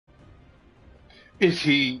Is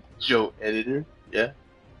he Joe Editor? Yeah,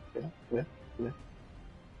 yeah, yeah, yeah.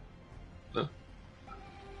 No,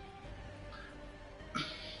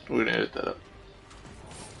 we're gonna edit that up.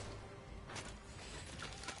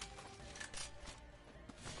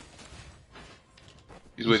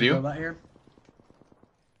 He's with There's a you? robot here.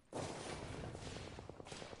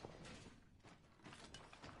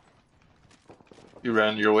 You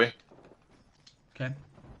ran your way? Okay.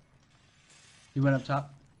 He went up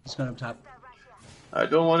top. He's going up top. I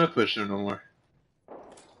don't want to push him no more.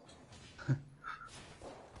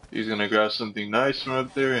 He's gonna grab something nice from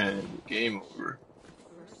up there and game over.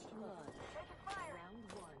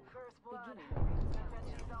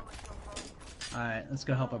 Alright, let's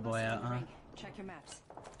go help our boy out, huh? Check your maps.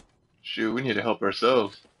 Shoot, we need to help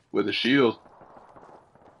ourselves with a shield.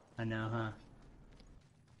 I know, huh?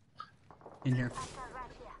 In here.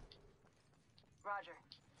 Roger.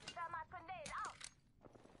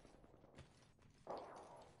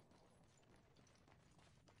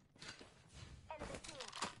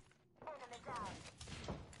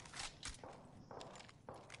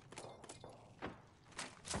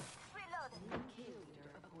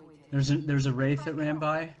 There's a wraith that ran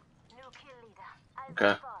by.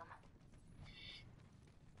 Okay.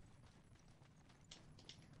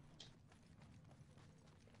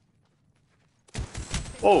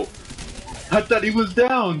 Oh, I thought he was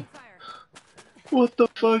down. What the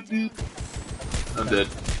fuck, dude? I'm dead.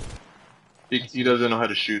 He doesn't know how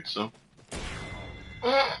to shoot, so.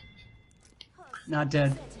 Not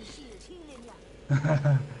dead.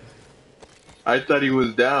 I thought he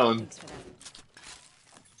was down.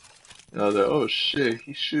 And I was like, oh shit,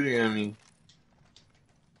 he's shooting at me.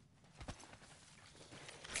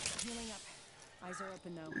 Healing up. Eyes are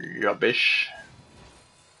open though. Rubbish.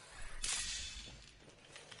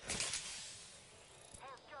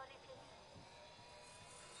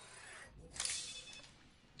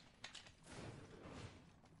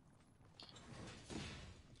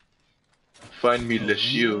 Find me the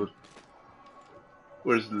shield.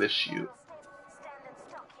 Where's the shield?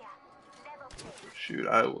 Shoot,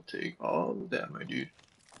 I will take all of that, my dude.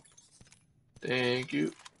 Thank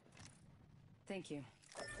you. Thank you.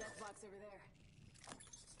 Box over there.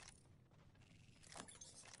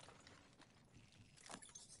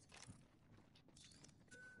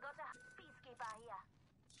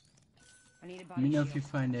 I need a Let body me know shield. if you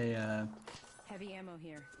find a, Heavy ammo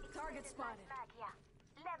here. Target spotted.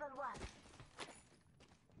 Level 1.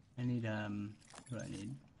 I need, what do I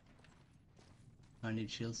need? I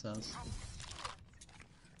need shield cells.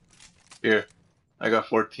 Here, I got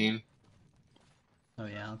 14. Oh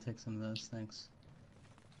yeah, I'll take some of those, thanks.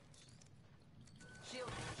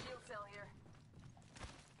 Shield cell here.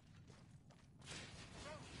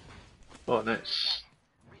 Oh, nice.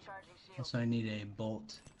 Recharging shield. Also, I need a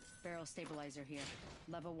bolt. Barrel stabilizer here.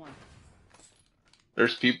 Level 1.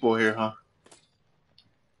 There's people here, huh?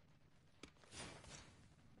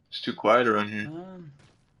 It's too quiet around here.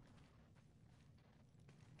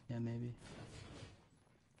 Yeah, maybe.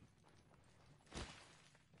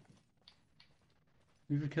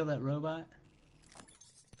 You ever kill that robot?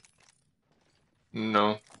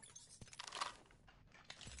 No.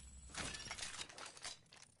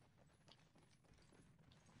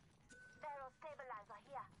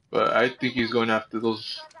 But I think he's going after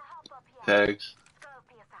those tags.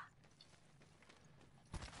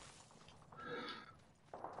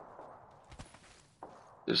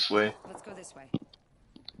 This way. Let's go this way.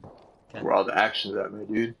 Okay. Where all the action's at, my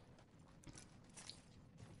dude.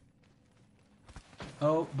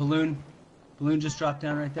 Oh, balloon. Balloon just dropped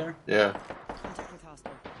down right there. Yeah. Contact with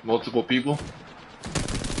hostile. Multiple people.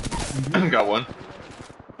 Got one.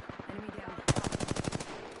 Enemy down.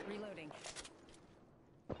 Reloading.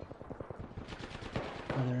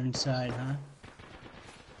 Oh, they're inside, huh?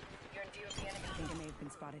 You're in view of the enemy. I think I may have been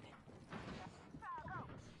spotted.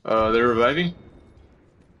 They're reviving?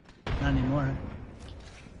 Not anymore.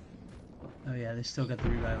 Oh yeah, they still got the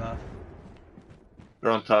revive off. They're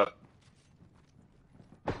on top.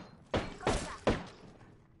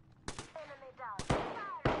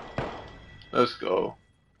 Let's go.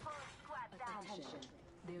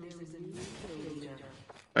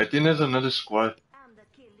 I think there's another squad.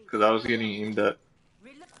 Because I was getting aimed at.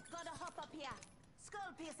 Gotta hop up here.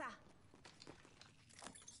 Skull piercer.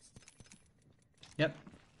 Yep.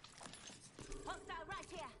 Hostile right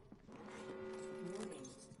here.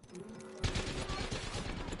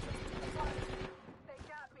 They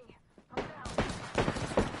got me. I'm down.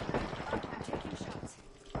 I'm taking shots.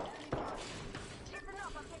 Listen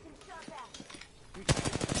up, I'm getting shot at.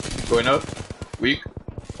 Going up. Weak.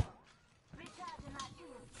 Recharging my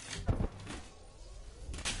shield.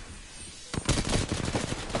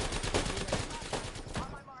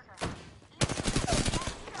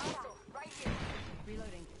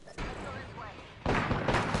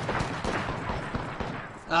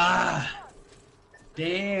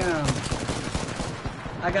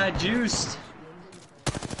 I got juiced.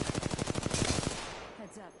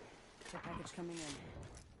 Heads up. The package coming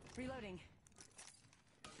in. Reloading.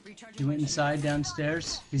 Recharging. He went my inside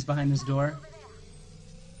downstairs. He's behind this door.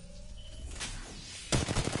 shield.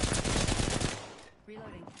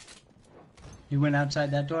 Reloading. He went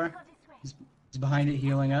outside that door. He's behind it,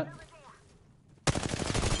 healing up.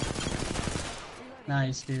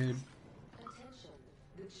 Nice, dude.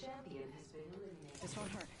 This won't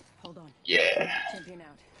hurt. Hold on. Yeah. Champion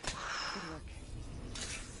out. Good work.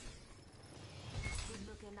 Good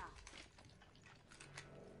looking up.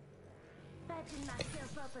 Patching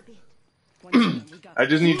myself up a bit. One second, we got I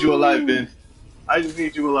just need you alive, Ben. I just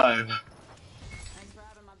need you alive. Thanks for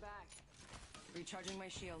having my back. Recharging my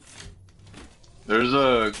shield.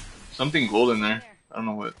 There's something gold in there. I don't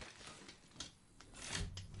know what.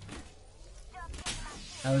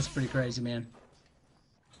 That was pretty crazy, man.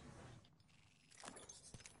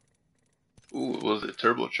 Ooh, what was it?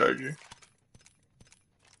 Turbocharger.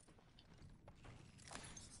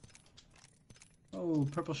 Oh,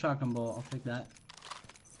 purple shotgun bolt. I'll take that.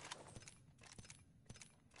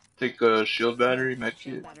 Take a shield battery, med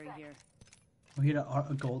Shield kit. battery here. Oh, he had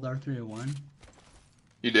a gold R301.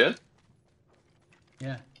 You did?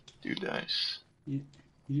 Yeah. Dude, nice. You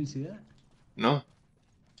didn't see that? No?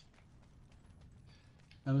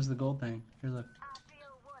 That was the gold thing. Here, look. I feel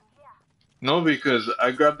one here. No, because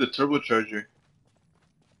I grabbed the turbocharger.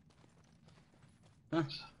 Huh.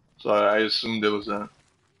 So I assumed it was that.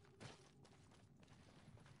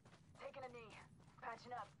 Taking a knee.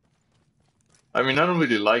 Patching up. I mean, I don't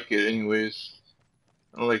really like it anyways.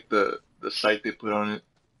 I don't like the sight they put on it.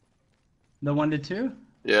 The 1 to 2?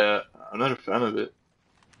 Yeah, I'm not a fan of it.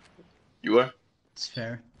 You are? It's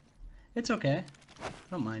fair. It's okay. I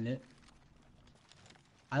don't mind it.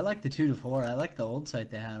 I like the 2 to 4. I like the old sight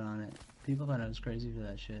they had on it. People thought I was crazy for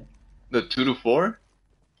that shit. The 2 to 4?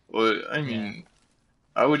 Well, I mean,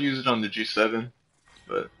 I would use it on the G7,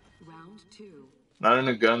 but Round 2. not in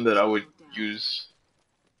a gun that I would use,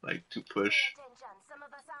 like, to push. Attention. Some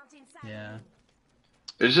of us aren't inside. Yeah.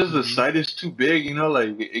 It's just the sight is too big, you know, like,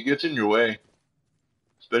 it gets in your way.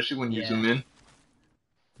 Especially when you Yeah. zoom in.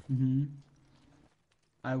 Mm-hmm.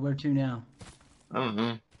 Alright, where to now? I don't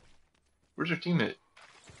know. Where's your teammate?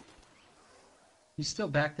 He's still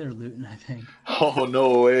back there looting, I think. Oh,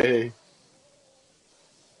 no way.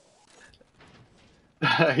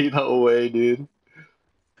 No way, dude.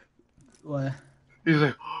 What? He's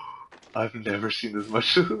like, I've never seen this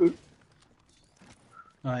much loot.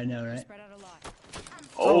 Oh, I know, right? Spread out a lot.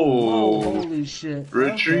 Oh, holy shit.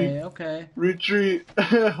 Retreat. Okay. Retreat.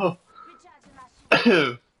 Recharging my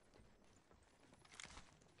shield.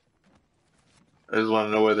 I just want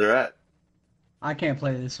to know where they're at. I can't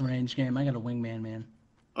play this range game. I got a wingman, man.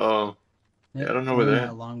 Oh, yeah, I don't know where they're at.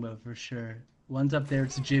 That longbow for sure. One's up there.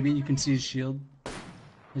 It's a Jibby. You can see his shield.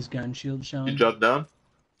 His gun shield showing. You dropped down?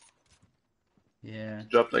 Yeah.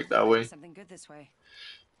 Dropped like that way. Something good this way.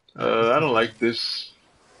 I don't like this.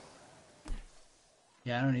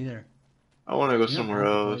 Yeah, I don't either. I want to go We don't somewhere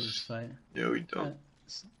have to play this else. fight. Yeah, we don't.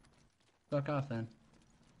 Yeah. Fuck off then.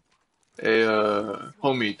 Hey,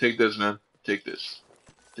 homie, take this, man. Take this.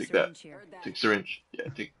 Take that. Syringe here. Take syringe. Yeah,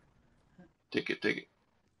 take it, take it.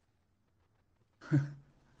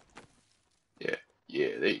 Yeah, yeah,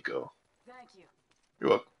 there you go. Thank you. You're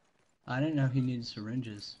welcome. I didn't know he needed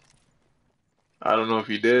syringes. I don't know if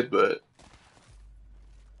he did, but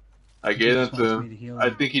I He gave them just to wants me him. to heal I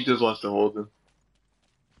him. think he just wants to hold them.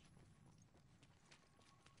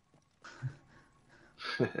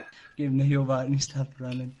 Gave him the heal bot and he stopped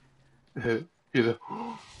running. He's like,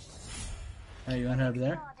 Oh, you want it over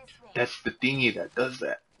there? Oh, this way. that's the thingy that does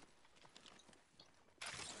that.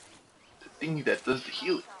 The thingy that does the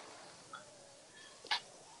healing.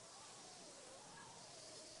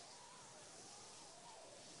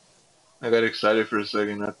 I got excited for a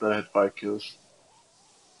second. I thought I had 5 kills.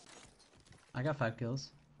 I got 5 kills.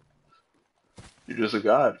 You're just a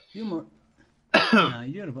god. You more. Nah,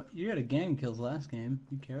 you had a gang kills last game.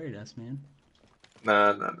 You carried us, man.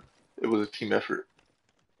 Nah. It was a team effort.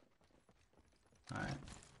 All right.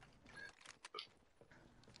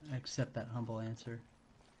 I accept that humble answer,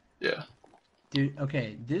 Yeah. dude.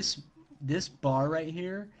 Okay, this bar right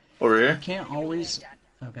here. Over You here? can't always.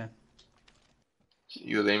 Okay.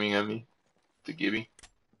 You was aiming at me. The Gibby.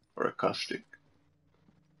 Or a caustic.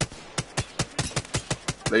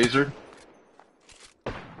 Laser.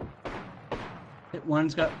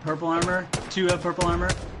 One's got purple armor. 2 have purple armor.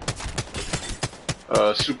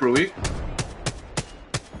 Super weak.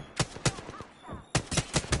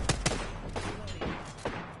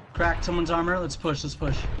 Cracked someone's armor. Let's push. Let's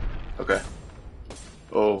push. Okay.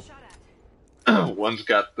 Oh. Shot at. One's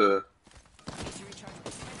got the.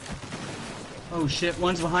 Oh shit,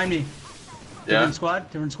 one's behind me. Yeah. Different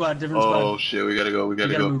squad, different squad. Oh shit, we gotta go. We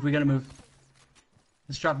gotta go. Move, we gotta move.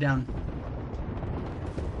 Let's drop down.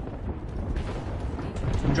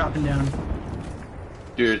 I'm dropping down.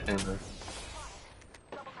 Do your thing, man.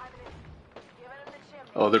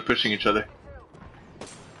 Oh, they're pushing each other.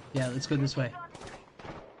 Yeah, let's go this way.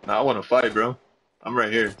 Nah, I want to fight, bro. I'm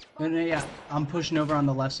right here. No, yeah, I'm pushing over on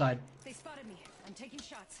the left side. They spotted me. I'm taking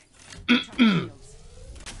shots.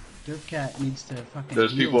 Dirt Cat needs to fucking.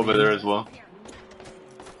 There's heal, people over man. there as well.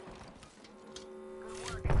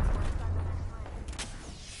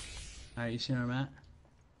 Alright, you see where I'm at?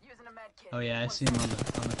 Using a med kit. Oh yeah, I see him on the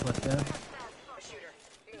cliff there.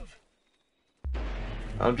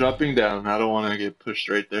 I'm dropping down. I don't want to get pushed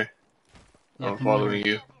right there. Yeah, I'm come following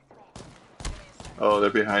you. Oh,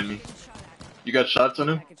 they're behind me. You got shots on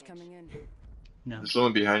him? Package coming in. No. There's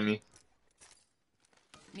someone behind me.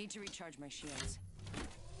 Need to recharge my shields.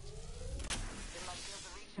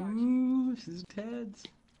 Ooh, this is Ted's.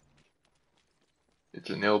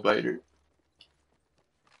 It's a nail biter.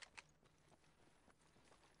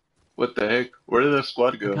 What the heck? Where did the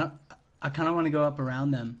squad go? I kind of want to go up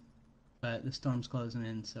around them, but the storm's closing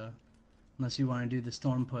in, so unless you want to do the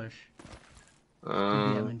storm push, it'd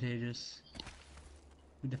be advantageous.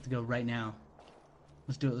 We'd have to go right now.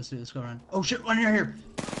 Let's do it. Let's go around. Oh shit! One here.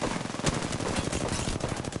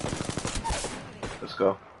 Let's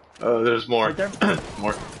go. Oh, there's more. Right there.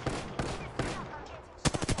 More.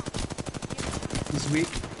 He's weak.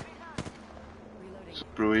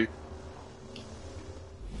 Super weak.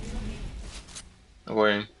 I'm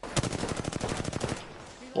going.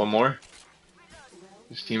 One more.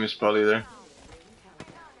 His team is probably there.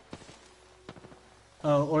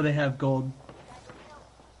 Oh, or they have gold.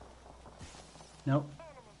 Nope.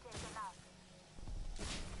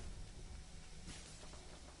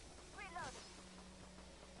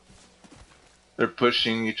 They're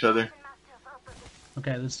pushing each other.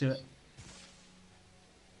 Okay, let's do it.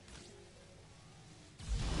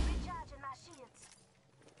 Recharging my shields.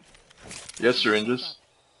 Yes, syringes.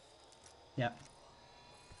 Yeah.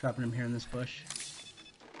 Dropping him here in this bush.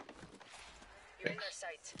 Thanks.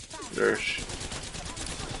 There's.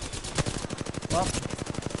 Well,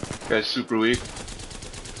 Guy's super weak.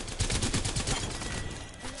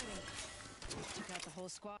 Took out the whole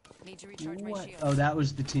squad. Need to recharge my what? shields. Oh, that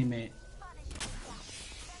was the teammate.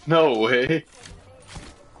 No way.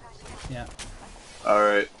 Yeah.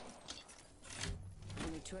 Alright.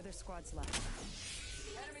 Only 2 other squads left.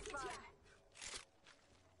 Enemy spotted.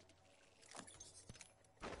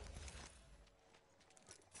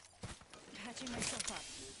 Patching myself up.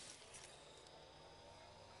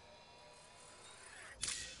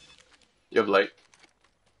 You have light.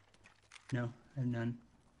 No, I have none.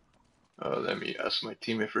 Let me ask my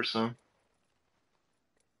teammate for some.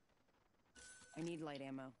 I need light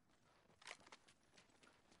ammo.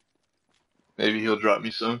 Maybe he'll drop me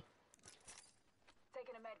some.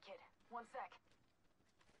 Taking a med kit. 1 sec.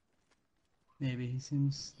 Maybe he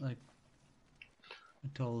seems like a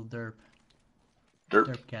total derp. Derp.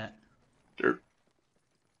 Derp cat. Derp.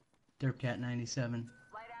 Derp cat 97.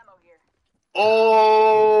 Light ammo here.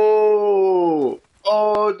 Oh!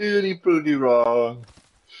 Oh, dude, he proved you wrong.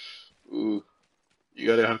 Ooh. You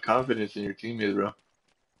gotta have confidence in your teammates, bro.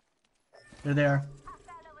 They're there.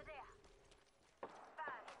 Hostile over there.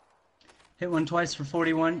 Hit one twice for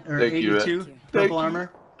 41 or Thank you, 82. Thank Purple you.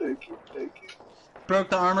 armor. Thank you, thank you. Broke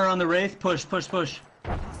the armor on the Wraith. Push, push, push.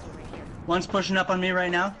 Hostile right here. One's pushing up on me right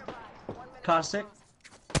now. Caustic.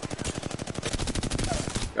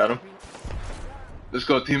 Got him. Let's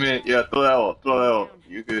go, teammate. Yeah, throw that out. Throw that out.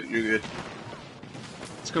 You're good, you're good.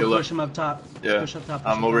 Let's go Good luck. push him up top. Yeah. Push up top.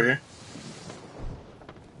 Push I'm up over top. here.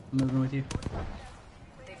 I'm moving with you.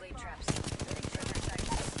 They've laid traps.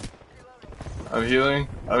 I'm healing.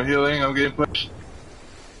 I'm healing. I'm getting pushed.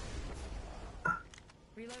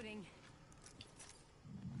 Reloading.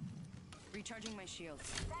 Recharging my shields.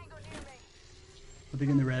 Tango near me. We'll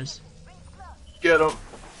begin the res. Rings close. Get him.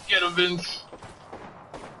 Get him, Vince.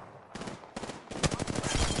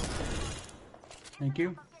 Thank you.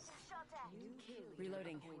 I'm getting shot at.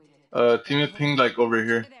 Reloading. Teammate pinged like over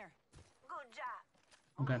here. Over there. Good job.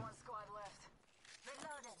 Okay. One squad left.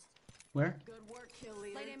 Reloading. Where? Good work, kill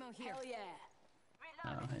leader. Light ammo here. Hell yeah.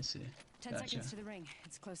 Oh, I see. 10 Gotcha. seconds to the ring.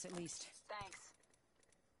 It's close at least. Thanks.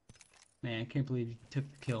 Man, I can't believe you took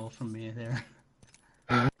the kill from me there.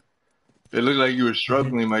 It looked like you were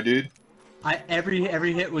struggling, my dude.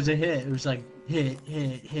 Every hit was a hit. It was like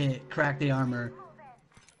hit, crack the armor.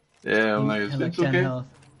 Yeah, I'm like, is Had like Vince 10 okay? health.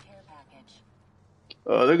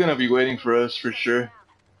 They're gonna be waiting for us for sure.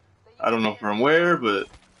 I don't know from where, but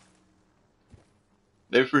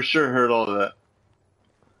they for sure heard all of that.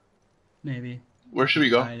 Maybe. Where should we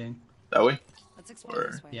go? Hiding. That way? Let's explore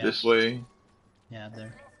Or this way. Yeah. this way? Yeah,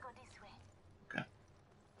 there. Let's go this way. Okay.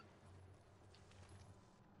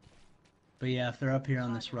 But yeah, if they're up here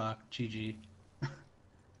on this rock, GG.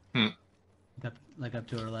 Hmm. Like up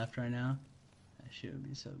to our left right now. That shit would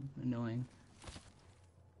be so annoying.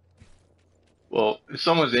 Well, if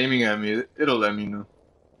someone's aiming at me, it'll let me know.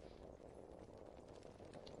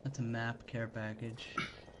 That's a map care package.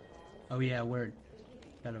 Oh yeah, word.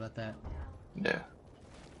 Forgot about that. Yeah.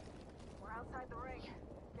 We're outside the ring.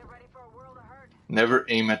 Get ready for a world of hurt. Never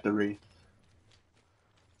aim at the wraith.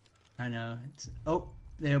 I know. It's oh,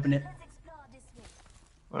 they opened it. Let's explore this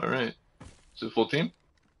way. Alright. Is it full team?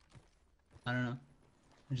 I don't know.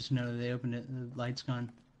 I just know they opened it. The light's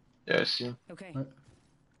gone. Yeah, I see him. Okay. What?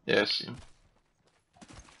 Yeah, I see him.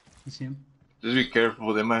 You see him? Just be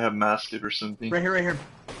careful, they might have masked it or something. Right here, right here.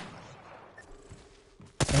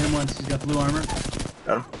 I hit him once. He's got blue armor.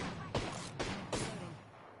 Got him. Reloading.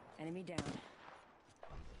 Enemy down.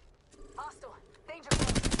 Hostile. Danger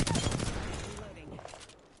close. Reloading.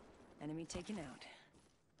 Enemy taken out.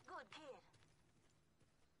 Good kid.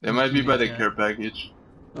 They might be by the Yeah. care package.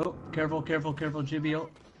 Oh, careful, careful, careful, Jibby. Oh,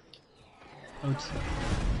 it's...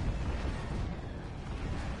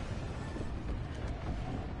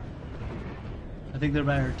 I think they're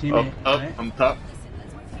by her Up, teammate. up, right? I'm top. Listen,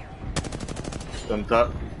 let's move here. I'm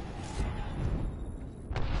top.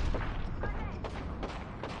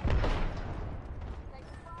 Thanks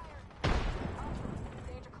for fire. Hostile.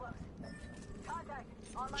 Danger close. Contact.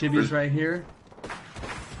 On my Jibby's right here.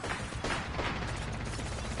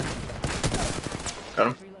 Got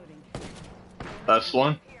him. Reloading. Last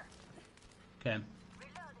one. here. Okay. Reloading.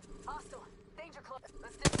 Hostile. Danger close.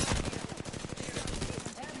 Let's disconnect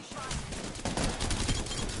here. Enemy shot.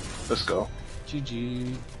 Let's go.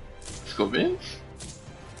 GG. Let's go, Vince.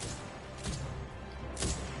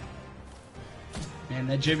 Man,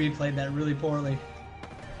 that Jibby played that really poorly.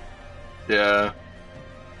 Yeah.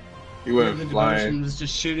 He The went devotion flying. was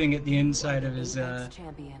just shooting at the inside of his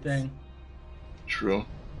Champions. thing. True.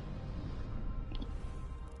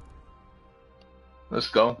 Let's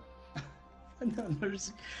go. No,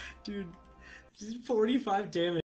 there's, dude, 45 damage.